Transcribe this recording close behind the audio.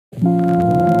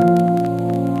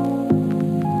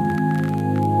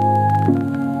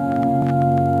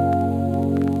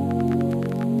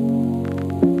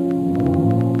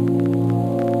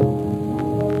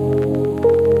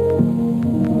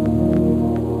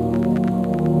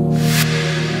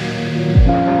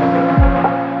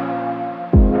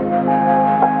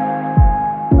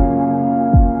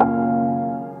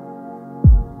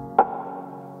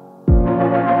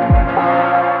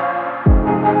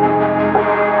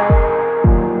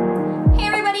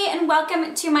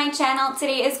welcome to my channel.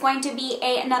 Today is going to be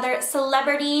another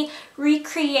celebrity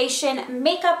recreation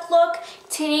makeup look.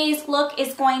 Today's look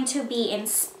is going to be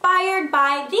inspired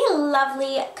by the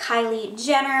lovely Kylie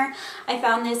Jenner. I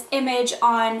found this image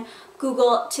on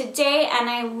Google today and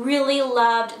I really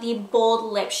loved the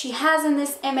bold lip she has in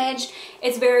this image.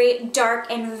 It's very dark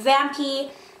and vampy,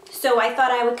 so I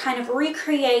thought I would kind of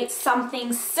recreate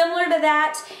something similar to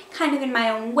that, kind of in my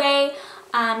own way.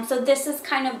 So this is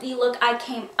kind of the look I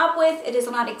came up with. It is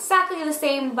not exactly the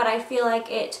same, but I feel like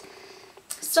it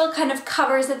still kind of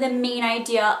covers the main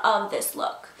idea of this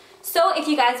look. So if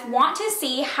you guys want to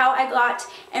see how I got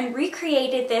and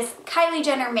recreated this Kylie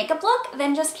Jenner makeup look,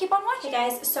 then just keep on watching,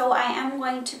 guys. So I am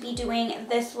going to be doing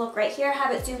this look right here.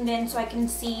 Have it zoomed in so I can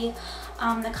see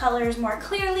the colors more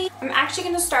clearly. I'm actually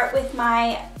going to start with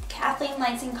my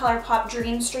KathleenLights and Colourpop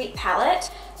Dream Street palette,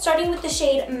 starting with the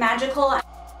shade Magical.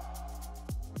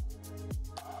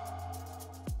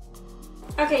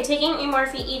 Okay, taking a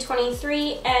Morphe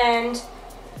E23 and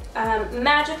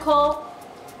Magical,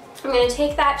 I'm going to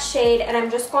take that shade and I'm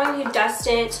just going to dust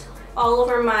it all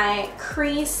over my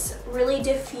crease, really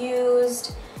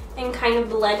diffused and kind of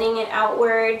blending it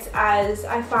outwards, as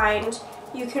I find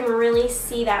you can really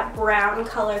see that brown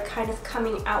color kind of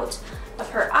coming out of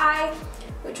her eye,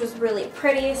 which was really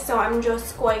pretty. So I'm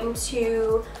just going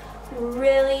to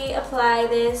really apply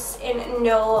this in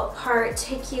no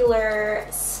particular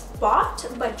spot,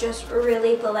 but just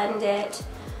really blend it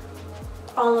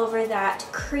all over that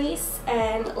crease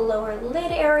and lower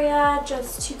lid area,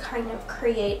 just to kind of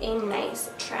create a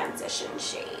nice transition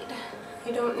shade.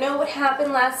 I don't know what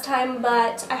happened last time,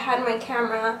 but I had my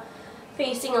camera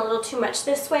facing a little too much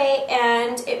this way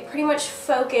and it pretty much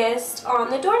focused on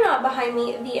the doorknob behind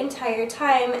me the entire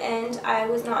time, and I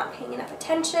was not paying enough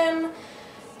attention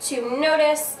to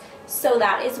notice, so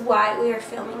that is why we are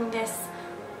filming this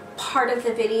part of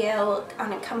the video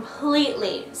on a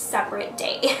completely separate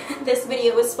day. This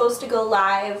video was supposed to go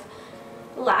live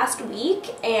last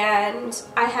week and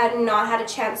I had not had a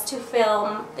chance to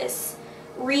refilm this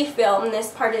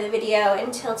part of the video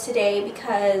until today,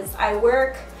 because I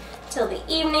work till the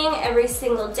evening every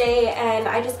single day and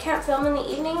I just can't film in the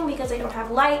evening because I don't have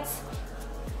lights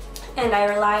and I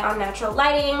rely on natural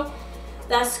lighting,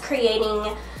 thus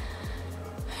creating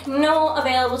no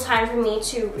available time for me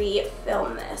to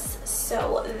re-film this.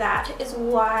 So that is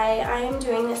why I am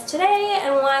doing this today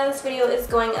and why this video is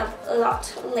going up a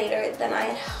lot later than I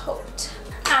had hoped.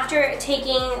 After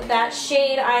taking that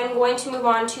shade, I'm going to move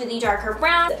on to the darker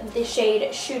brown, the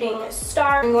shade Shooting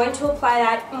Star. I'm going to apply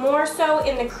that more so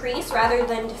in the crease rather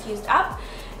than diffused up,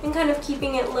 and kind of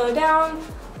keeping it low down,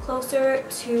 closer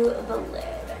to the lid.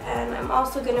 And I'm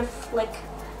also going to flick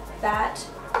that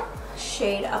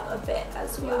shade up a bit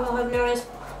as well. You will have noticed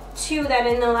too that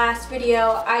in the last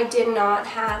video I did not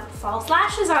have false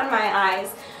lashes on my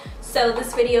eyes, so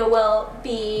this video will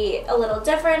be a little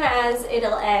different, as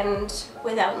it'll end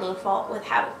without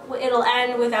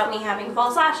me having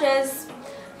false lashes.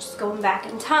 Just going back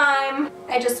in time.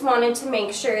 I just wanted to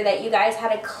make sure that you guys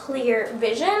had a clear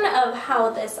vision of how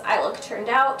this eye look turned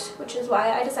out, which is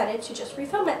why I decided to just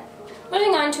refilm it.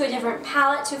 Moving on to a different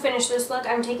palette to finish this look,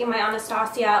 I'm taking my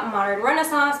Anastasia Modern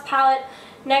Renaissance palette.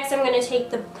 Next, I'm going to take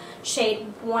the shade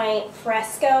White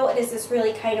Fresco. It is this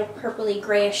really kind of purpley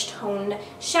grayish toned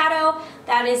shadow.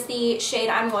 That is the shade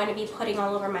I'm going to be putting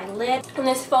all over my lid. In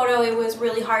this photo, it was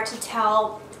really hard to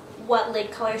tell what lid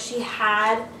color she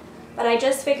had, but I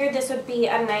just figured this would be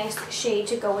a nice shade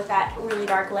to go with that really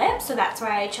dark lip, so that's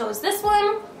why I chose this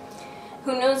one.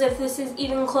 Who knows if this is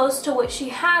even close to what she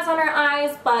has on her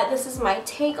eyes, but this is my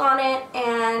take on it,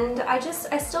 and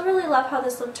I still really love how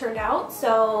this look turned out,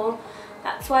 so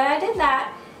that's why I did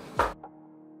that.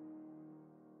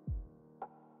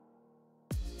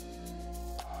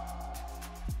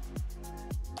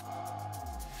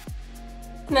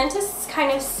 And then to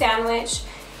kind of sandwich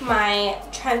my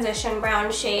transition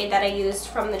brown shade that I used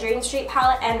from the Dream Street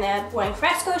palette and the White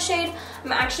Fresco shade,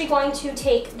 I'm actually going to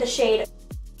take the shade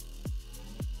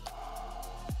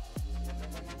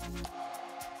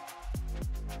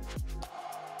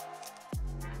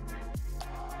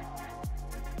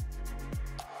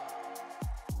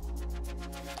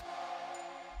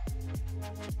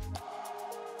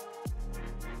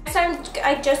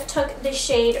I just took the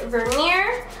shade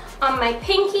Vernier on my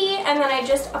pinky, and then I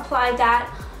just applied that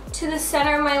to the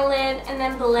center of my lid and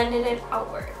then blended it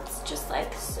outwards, just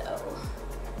like so.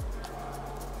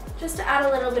 Just to add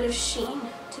a little bit of sheen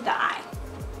to the eye.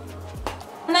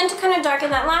 And then to kind of darken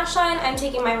that lash line, I'm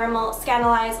taking my Rimmel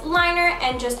Scandaleyes liner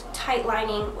and just tight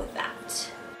lining with that.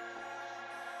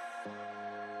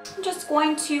 Just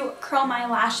going to curl my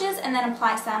lashes and then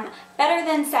apply some Better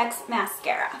Than Sex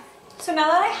mascara. So now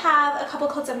that I have a couple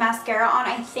coats of mascara on,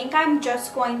 I think I'm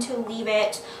just going to leave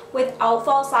it without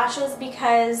false lashes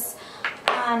because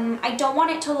I don't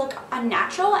want it to look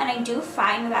unnatural, and I do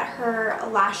find that her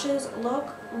lashes look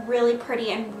really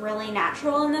pretty and really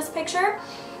natural in this picture.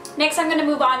 Next, I'm going to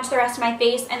move on to the rest of my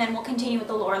face, and then we'll continue with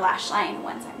the lower lash line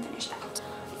once I'm finished out.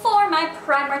 For my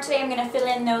primer today, I'm going to fill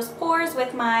in those pores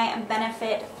with my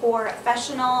Benefit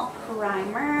Porefessional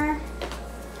primer.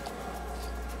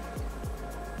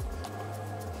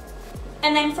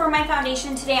 And then for my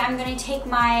foundation today, I'm going to take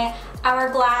my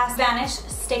Hourglass Vanish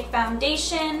Stick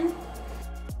Foundation.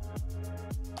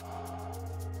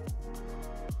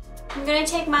 I'm going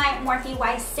to take my Morphe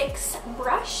Y6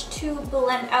 brush to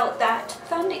blend out that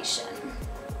foundation.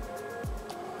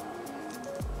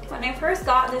 When I first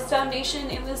got this foundation,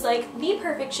 it was like the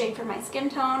perfect shade for my skin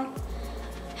tone.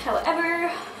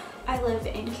 However, I live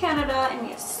in Canada and we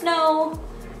have snow,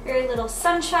 very little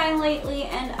sunshine lately,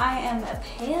 and I am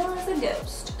pale as a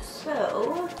ghost.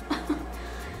 So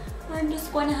I'm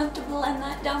just going to have to blend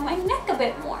that down my neck a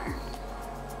bit more.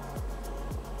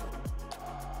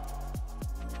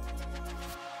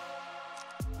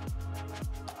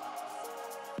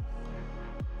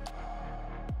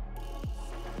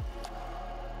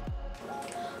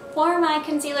 For my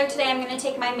concealer today, I'm going to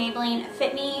take my Maybelline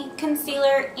FitMe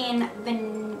concealer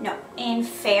in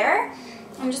Fair.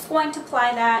 I'm just going to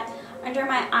apply that under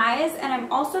my eyes, and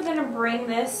I'm also going to bring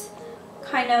this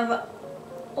kind of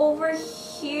over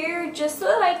here just so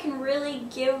that I can really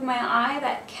give my eye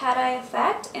that cat eye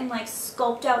effect and like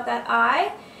sculpt out that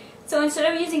eye. So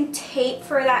instead of using tape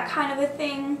for that kind of a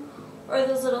thing, or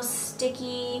those little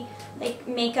sticky like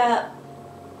makeup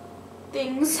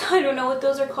things, I don't know what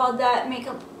those are called that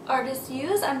makeup artists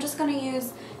use, I'm just going to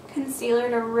use concealer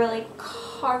to really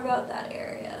carve out that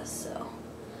area. So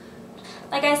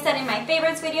like I said in my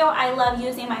favorites video, I love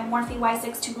using my Morphe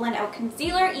Y6 to blend out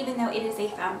concealer, even though it is a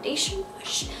foundation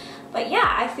brush. But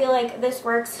yeah, I feel like this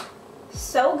works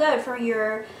so good for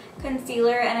your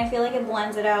concealer, and I feel like it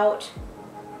blends it out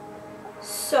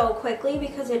so quickly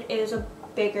because it is a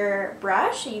bigger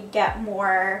brush. You get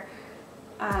more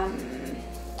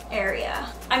area.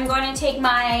 I'm going to take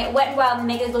my Wet n Wild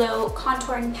MegaGlow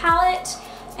contouring palette,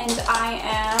 and I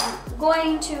am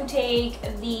going to take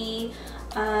the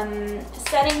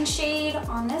setting shade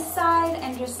on this side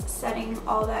and just setting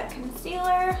all that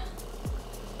concealer.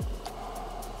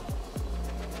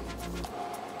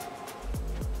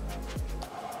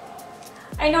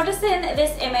 I noticed in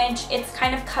this image it's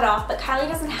kind of cut off, but Kylie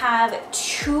doesn't have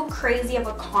too crazy of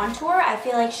a contour. I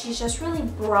feel like she's just really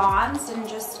bronzed and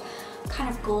just kind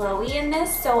of glowy in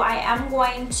this, so I am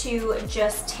going to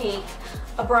just take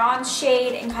a bronze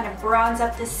shade and kind of bronze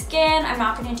up the skin. I'm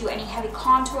not going to do any heavy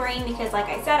contouring because, like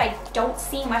I said, I don't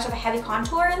see much of a heavy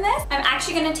contour in this. I'm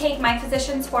actually going to take my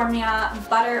Physicians Formula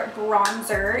Butter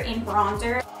Bronzer in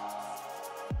bronzer.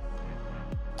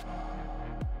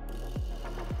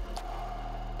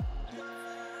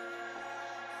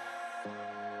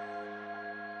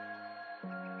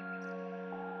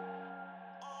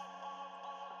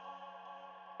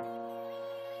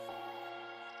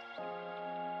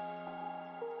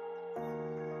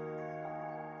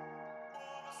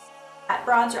 That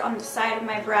bronzer on the side of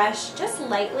my brush just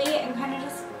lightly, and kind of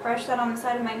just brush that on the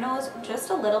side of my nose just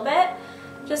a little bit,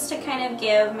 just to kind of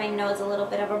give my nose a little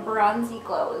bit of a bronzy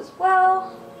glow as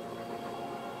well.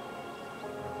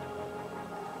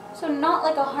 So not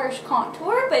like a harsh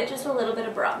contour, but just a little bit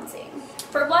of bronzing.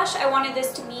 For blush, I wanted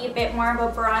this to be a bit more of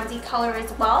a bronzy color as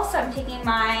well, so I'm taking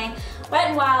my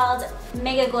Wet n Wild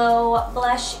MegaGlow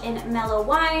blush in Mellow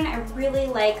Wine. I really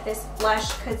like this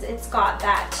blush because it's got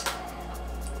that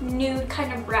nude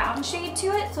kind of brown shade to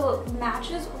it, so it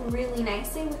matches really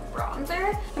nicely with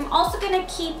bronzer. I'm also going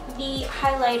to keep the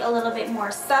highlight a little bit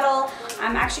more subtle.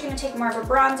 I'm actually going to take more of a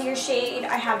bronzier shade.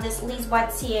 I have this Lise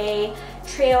Watier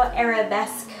Trio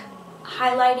Arabesque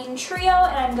highlighting trio,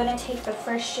 and I'm going to take the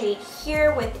first shade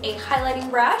here with a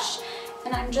highlighting brush,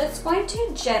 and I'm just going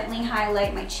to gently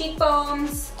highlight my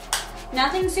cheekbones.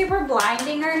 Nothing super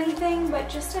blinding or anything, but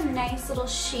just a nice little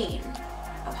sheen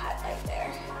of highlight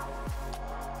there.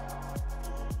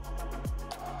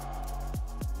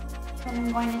 And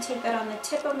I'm going to take that on the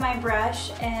tip of my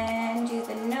brush and do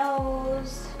the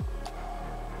nose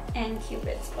and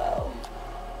Cupid's bow.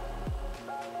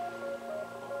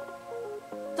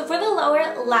 So for the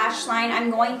lower lash line, I'm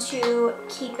going to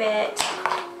keep it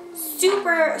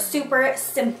super, super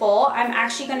simple. I'm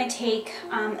actually going to take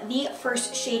the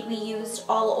first shade we used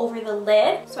all over the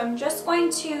lid. So I'm just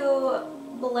going to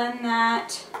blend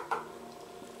that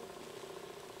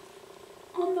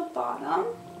on the bottom.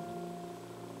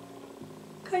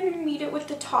 Kind of meet it with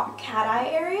the top cat eye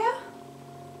area.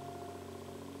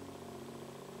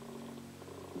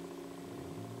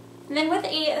 And then with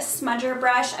a smudger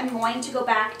brush, I'm going to go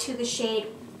back to the shade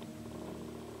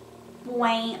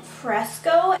White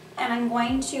Fresco, and I'm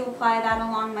going to apply that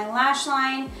along my lash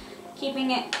line,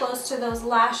 keeping it close to those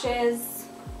lashes.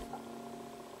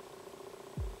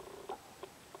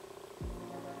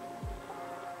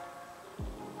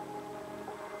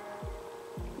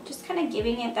 Just kind of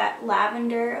giving it that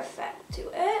lavender effect to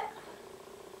it.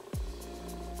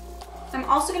 I'm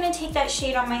also going to take that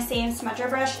shade on my same smudger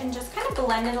brush and just kind of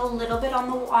blend it a little bit on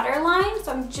the waterline.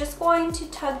 So I'm just going to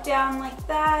tug down like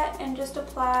that and just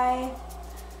apply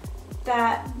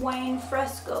that Wine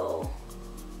Fresco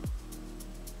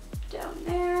down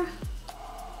there.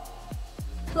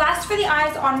 Last for the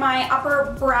eyes on my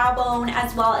upper brow bone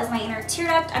as well as my inner tear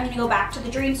duct, I'm going to go back to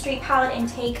the Dream Street palette and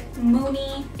take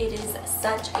Moony. It is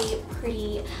such a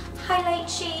pretty highlight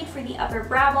shade for the upper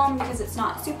brow bone because it's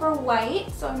not super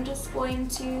white. So I'm just going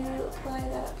to apply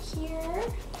that up here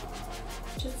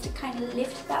just to kind of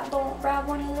lift that brow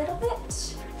bone a little bit.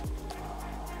 Just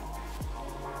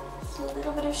a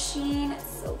little bit of sheen.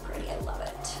 It's so pretty. I love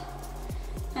it.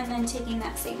 And then taking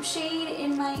that same shade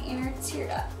in my inner tear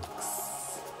duct.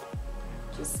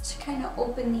 Just to kind of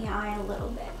open the eye a little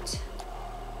bit.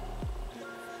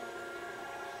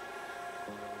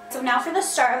 So now for the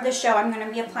start of the show, I'm going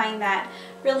to be applying that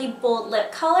really bold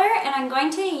lip color, and I'm going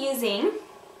to be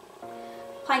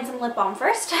applying some lip balm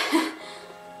first.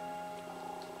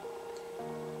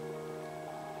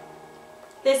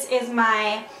 This is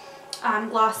my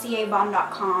Glossier Balm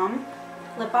Dotcom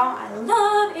lip balm. I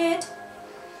love it.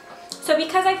 So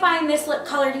because I find this lip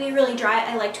color to be really dry,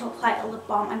 I like to apply a lip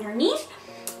balm underneath.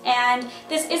 And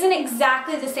this isn't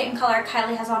exactly the same color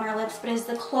Kylie has on her lips, but is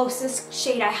the closest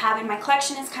shade I have in my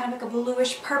collection. It's kind of like a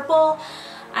bluish purple.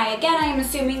 I am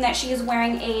assuming that she is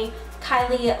wearing a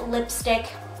Kylie lipstick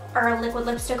or a liquid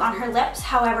lipstick on her lips.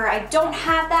 However, I don't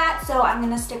have that, so I'm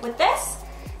gonna stick with this.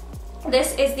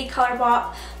 This is the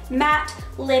Colourpop Matte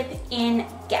Lip in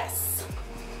Guess.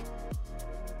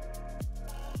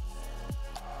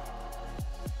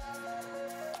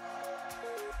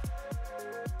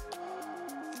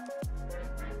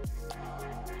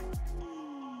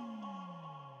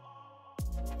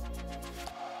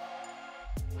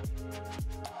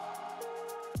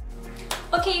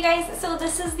 Okay you guys, so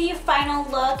this is the final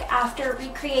look after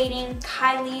recreating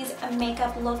Kylie's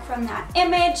makeup look from that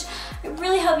image. I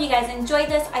really hope you guys enjoyed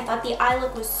this. I thought the eye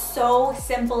look was so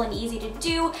simple and easy to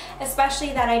do,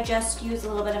 especially that I just used a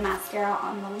little bit of mascara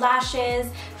on the lashes.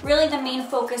 Really the main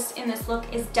focus in this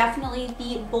look is definitely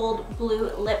the bold blue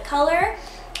lip color.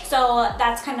 So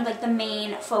that's kind of like the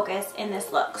main focus in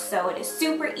this look. So it is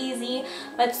super easy,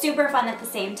 but super fun at the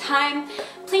same time.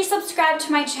 Please subscribe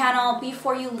to my channel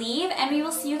before you leave, and we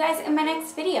will see you guys in my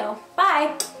next video.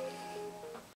 Bye!